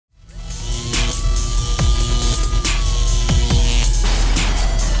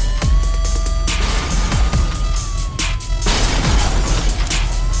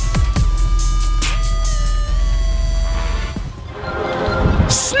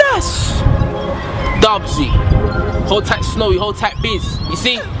Dubzy. Hold tight Snowy, hold tight Biz. You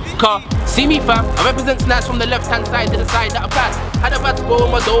see? Car, see me fam, I represent snatch from the left hand side to the side that I pass. Had a bad to go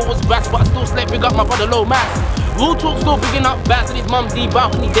and my dough was brass, but I still slept big up my brother low mass. Real talk still bigging up bass and his mum's deep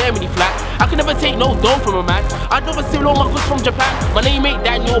out when he dare me flat. I can never take no dough from a man. I'd never steal all my goods from Japan. My name ain't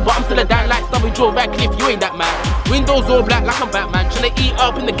Daniel, but I'm still a Dan like Stubby Joe Radcliffe, you ain't that man. Windows all black like I'm Batman, tryna eat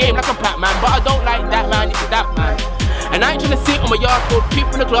up in the game like I'm Pac-Man. But I don't like that man, it's a daft man. And I ain't tryna sit on my yard store,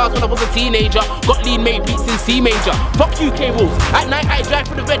 peep in the class when I was a teenager. Got lean made beats in C major. Fuck UK rules. At night I drive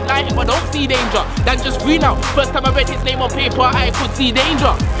through the red light if I don't see danger. That's just green out. First time I read his name on paper, I could see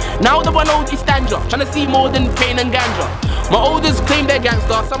danger. Now the one old is Stanja, tryna see more than pain and ganja. My olders claim they're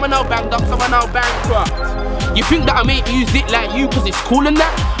gangster, some are now banged up, some are now bankrupt. You think that I make music like you cause it's cool and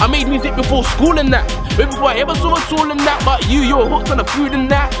that? I made music before school and that. Way before I ever saw a tool and that. But you're hooked on the food and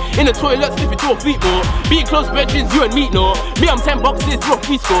that. In the toilet, sniffing to a feet more. Being close bedrooms, you and me no. Me, I'm 10 boxes, 2 or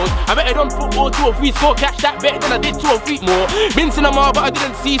 3 scores. I betted on football, 2 or 3 score. Cash that better than I did 2 or 3 more. Been cinema, but I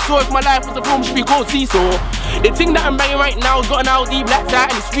didn't see so. If my life was a film, should be called Seesaw. The thing that I'm banging right now has got an Audi black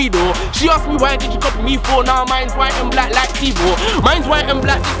tie and it's 3-door. She asked me why did you copy me for? Now mine's white and black like T-Ball. Mine's white and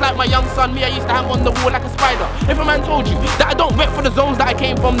black just like my young son. Me, I used to hang on the wall like a spider. If a man told you that I don't rep for the zones that I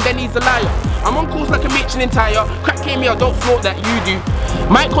came from, then he's a liar. I'm on course like a Michelin tire. Crack came here, I don't float that you do.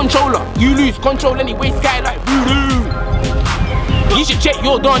 My controller, you lose control anyway, sky like voodoo. You should check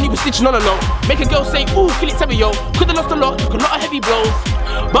your door, you was stitching on a low. Make a girl say, ooh, kill it yo. Could've lost a lot, took a lot of heavy blows.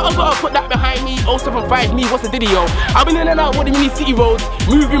 But I gotta put that behind me, 075 me, what's the video? I've been in and out more than many city roads,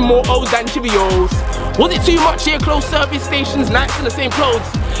 moving more O's than trivials. Was it too much here, close service stations, nights in the same clothes?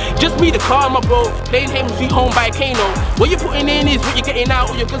 Just me, the car, my bro, playing home, sweet home by Kano. What you're putting in is what you're getting out,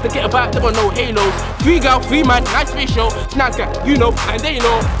 or you're gonna get about, there are no halos. 3 girl, 3 man, nice ratio, snag guy, you know, and they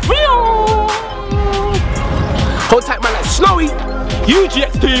know. Hold tight man like Snowy,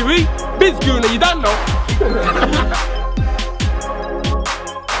 UGX TV, BeatGeeks, you done know.